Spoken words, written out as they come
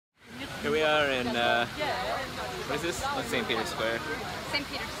Here we are in, what is this? Oh, St. Peter's Square. St.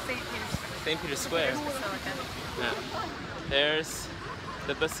 Peter's Square. St. Peter's Square. Basilica. Yeah. There's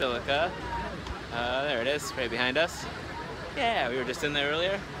the Basilica. There it is, right behind us. Yeah, we were just in there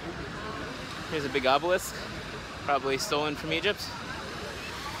earlier. Here's a big obelisk, probably stolen from Egypt.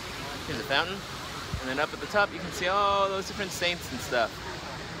 Here's a fountain. And then up at the top you can see all those different saints and stuff.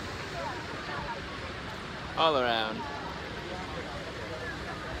 All around.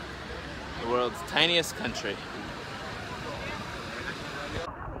 The world's tiniest country.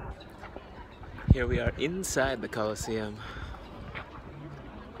 Here we are inside the Colosseum.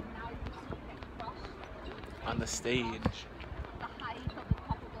 On the stage.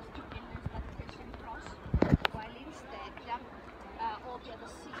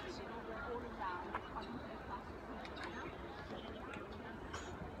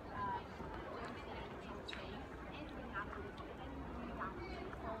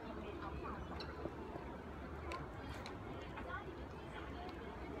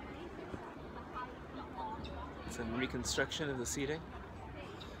 Some reconstruction of the seating.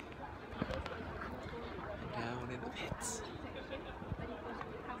 And down in the pits.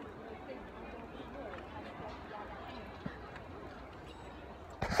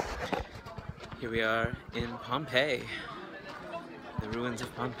 Here we are in Pompeii. The ruins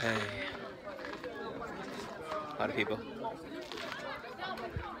of Pompeii. A lot of people.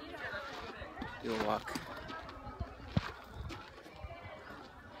 You'll walk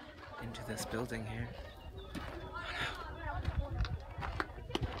into this building here.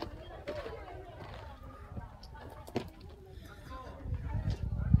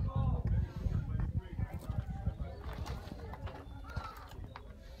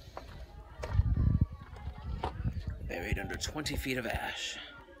 Buried under 20 feet of ash.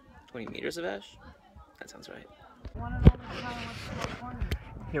 20 meters of ash? That sounds right.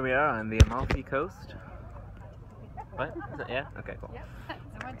 Here we are on the Amalfi Coast. What? Is it? Yeah? Okay, cool. Yep.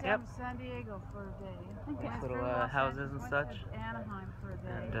 I went down to San Diego for a day. Nice little houses and such. Anaheim for a day.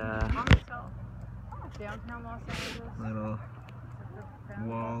 And downtown Los Angeles. little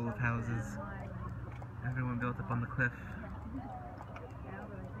wall of houses. Everyone built up on the cliff.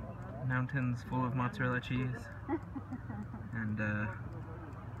 Mountains full of mozzarella cheese. And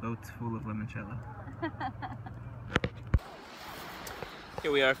boats full of limoncello.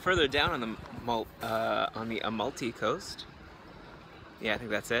 Here we are further down on the Amalfi Coast. Yeah, I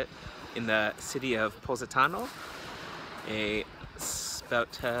think that's it. In the city of Positano, a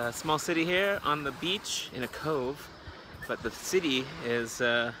small city here on the beach in a cove. But the city is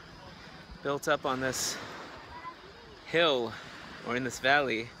built up on this hill or in this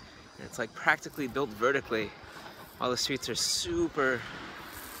valley. And it's like practically built vertically. All the streets are super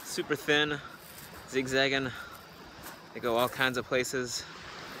thin, zigzagging. They go all kinds of places.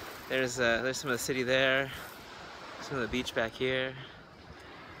 There's some of the city there, some of the beach back here,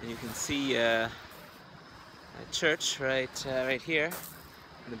 and you can see a church right here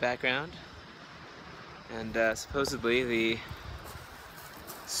in the background. And supposedly the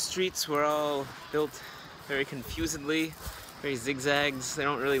streets were all built very confusedly, very zigzags. They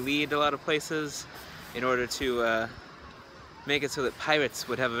don't really lead a lot of places in order to make it so that pirates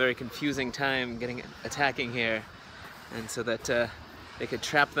would have a very confusing time attacking here, and so that they could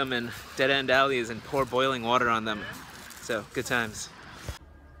trap them in dead-end alleys and pour boiling water on them. So, good times.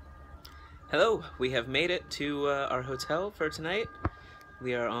 Hello, we have made it to our hotel for tonight.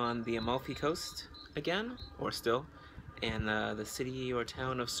 We are on the Amalfi Coast again, or still, in the city or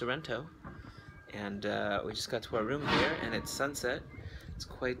town of Sorrento. And we just got to our room here, and it's sunset. It's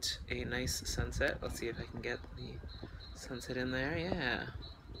quite a nice sunset. Let's see if I can get the sunset in there. Yeah,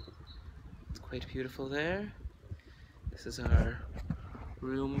 it's quite beautiful there. This is our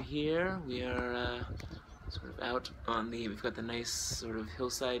room here. We are sort of out on we've got the nice sort of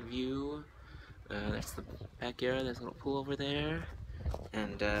hillside view. That's the backyard. There's a little pool over there.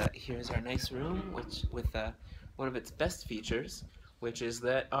 And here's our nice room, which with one of its best features, which is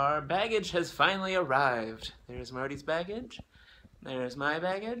that our baggage has finally arrived. There's Marty's baggage. There's my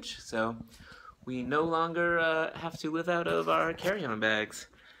baggage. So we no longer have to live out of our carry-on bags.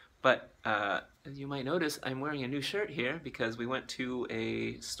 But as you might notice, I'm wearing a new shirt here because we went to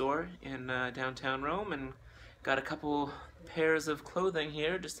a store in downtown Rome and got a couple pairs of clothing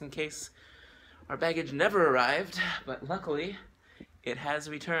here just in case our baggage never arrived. But luckily, it has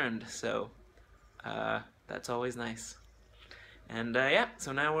returned. So that's always nice. And yeah,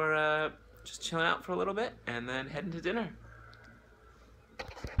 so now we're just chilling out for a little bit and then heading to dinner. This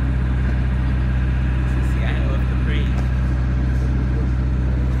is the Isle of Capri.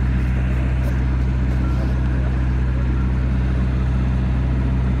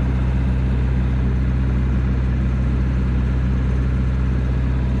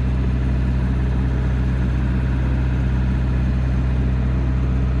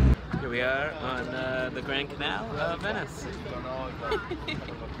 Canal of Venice.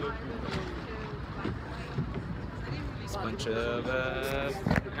 It's a bunch of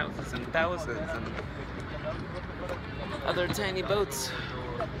houses and palaces and other tiny boats.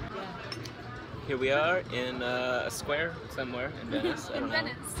 Here we are in a square somewhere in Venice. I don't know.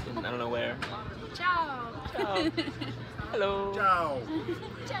 I don't know where. Ciao. Ciao. Hello. Ciao.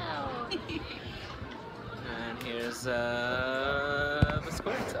 Ciao. And here's the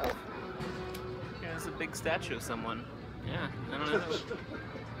square itself. Here's a big statue of someone. Yeah, I don't know.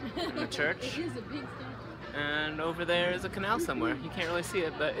 In the church. It is a big statue. And over there is a canal somewhere. You can't really see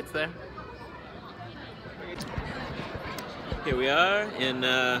it, but it's there. Here we are in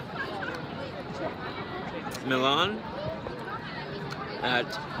Milan at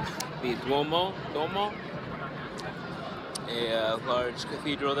the Duomo, a large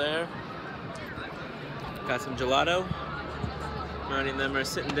cathedral there. Got some gelato. Marty and them are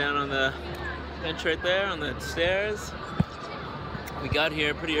sitting down on the bench right there on the stairs. We got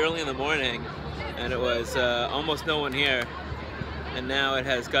here pretty early in the morning and it was almost no one here, and now it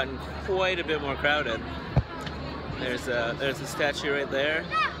has gotten quite a bit more crowded. There's a statue right there,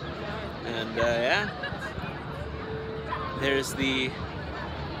 and yeah, there's the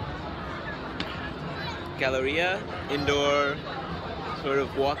Galleria, indoor sort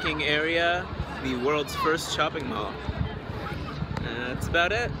of walking area, the world's first shopping mall. That's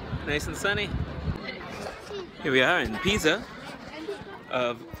about it. Nice and sunny. Here we are in Pisa,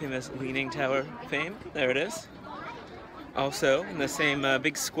 of famous Leaning Tower fame. There it is. Also, in the same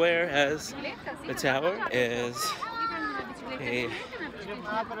big square as the tower is a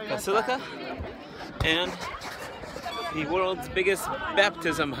basilica and the world's biggest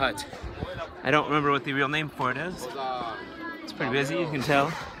baptism hut. I don't remember what the real name for it is. It's pretty busy, you can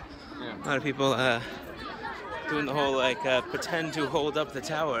tell. A lot of people doing the whole like pretend to hold up the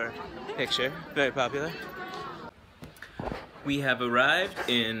tower picture. Very popular. We have arrived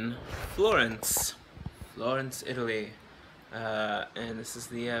in Florence, Italy. And this is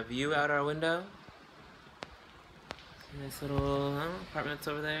the view out our window. Nice little apartments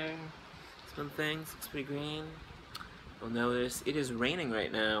over there. Some things, looks pretty green. You'll notice it is raining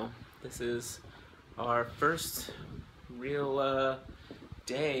right now. This is our first real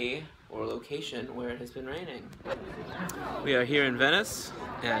day or location where it has been raining. We are here in Venice,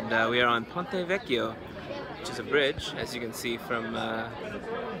 and we are on Ponte Vecchio, which is a bridge, as you can see from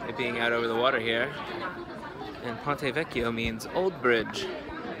it being out over the water here. And Ponte Vecchio means old bridge,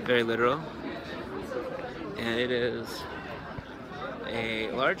 very literal. And it is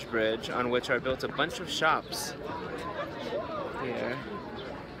a large bridge on which are built a bunch of shops here.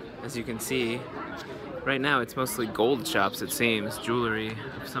 As you can see, right now it's mostly gold shops, it seems, jewelry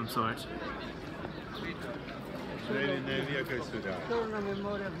of some sort.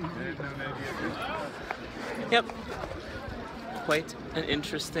 Yep, quite an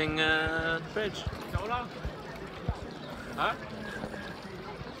interesting bridge. Huh?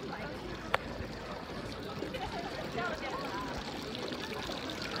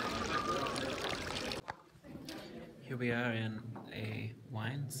 Here we are in a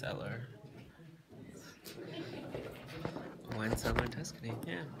wine cellar. A wine cellar in Tuscany,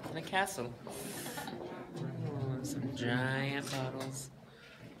 yeah, in a castle. Oh, some giant bottles,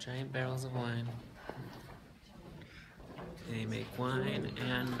 giant barrels of wine. They make wine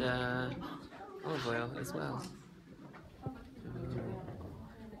and olive oil as well.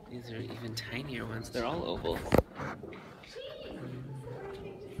 These are even tinier ones. They're all oval.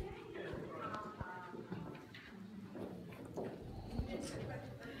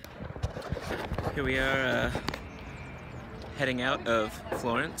 Here we are heading out of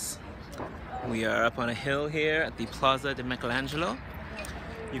Florence. We are up on a hill here at the Plaza di Michelangelo.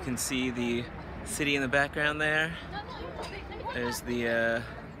 You can see the city in the background there. There's the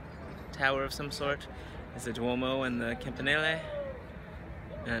tower of some sort. There's the Duomo and the Campanile.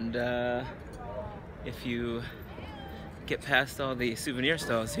 And if you get past all the souvenir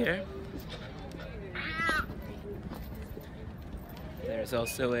stalls here, there's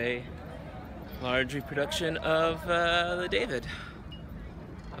also a large reproduction of the David.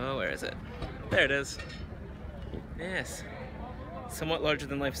 Oh, where is it? There it is. Yes, somewhat larger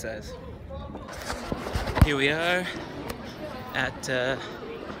than life size. Here we are at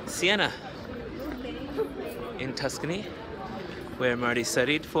Siena in Tuscany, where Marty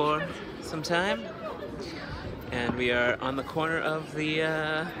studied for some time, and we are on the corner of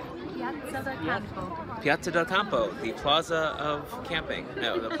the Piazza del Campo, the Plaza of Camping.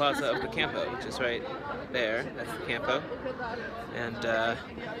 No, the Plaza of the Campo, which is right there. That's the Campo, and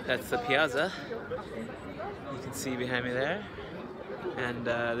that's the Piazza. You can see behind me there. And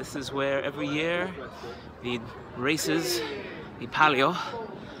this is where every year the races, the Palio,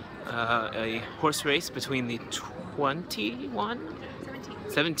 a horse race between the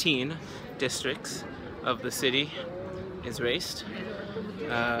 17 districts of the city is raced.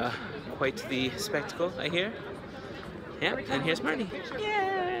 Quite the spectacle, I hear. Yeah, and here's Marnie.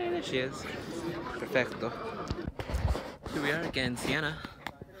 Yay, there she is. Perfecto. Here we are again, Siena.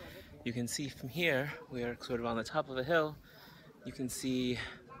 You can see from here, we are sort of on the top of a hill. You can see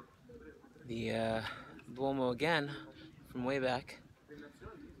the Duomo again from way back.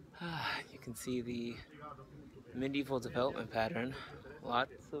 You can see the medieval development pattern.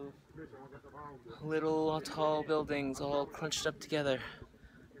 Lots of little tall buildings all crunched up together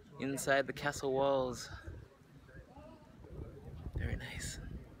inside the castle walls. Very nice.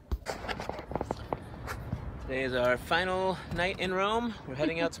 Today is our final night in Rome. We're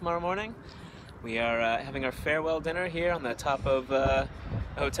heading out tomorrow morning. We are having our farewell dinner here on the top of a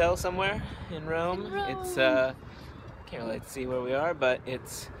hotel somewhere in Rome. It's can't really see where we are, but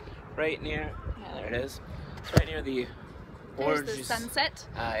it's right near. Yeah, there it is. It's right near the There's the sunset.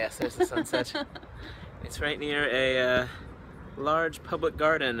 Ah, yes, there's the sunset. It's right near a large public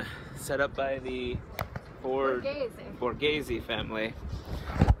garden set up by the Borghese family.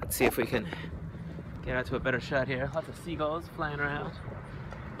 Let's see if we can get out to a better shot here. Lots of seagulls flying around,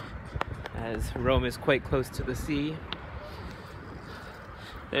 as Rome is quite close to the sea.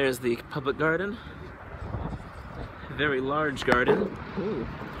 There's the public garden. A very large garden. Ooh.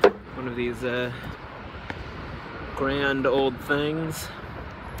 One of these grand old things.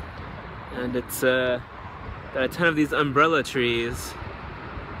 And it's got a ton of these umbrella trees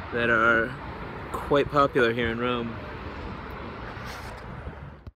that are quite popular here in Rome.